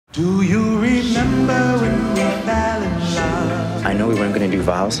Do you remember when we fell in love? I know we weren't gonna do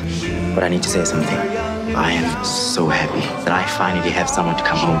vows, but I need to say something. I am so happy that I finally have someone to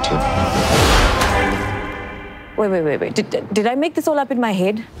come home to. Wait. Did I make this all up in my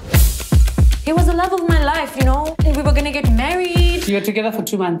head? He was the love of my life, you know? And we were gonna get married. You were together for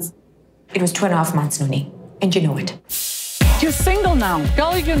 2 months. It was 2.5 months, Noni. And you know it. You're single now.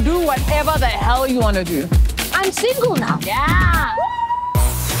 Girl, you can do whatever the hell you want to do. I'm single now. Yeah.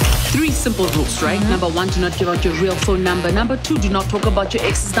 3 simple rules, right? Number 1, do not give out your real phone number. Number 2, do not talk about your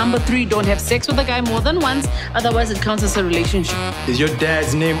exes. Number 3, don't have sex with a guy more than once. Otherwise, it counts as a relationship. Is your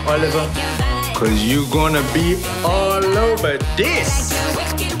dad's name Oliver? Cause you gonna be all over this.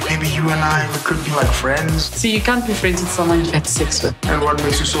 Maybe you and I, we could be like friends. See, you can't be friends with someone you've had sex with. And what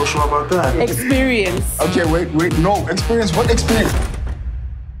makes you so sure about that? Experience. Okay, wait, no. Experience? What experience?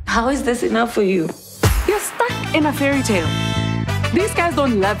 How is this enough for you? You're stuck in a fairy tale. These guys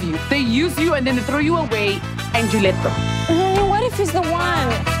don't love you. They use you and then they throw you away and you let them. What if he's the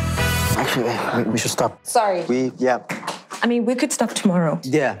one? Actually, we should stop. Sorry. I mean, we could stop tomorrow.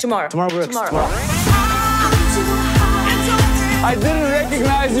 Yeah. Tomorrow. Tomorrow works. Tomorrow. I didn't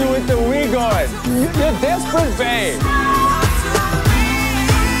recognize you with the wig on. You're desperate, babe.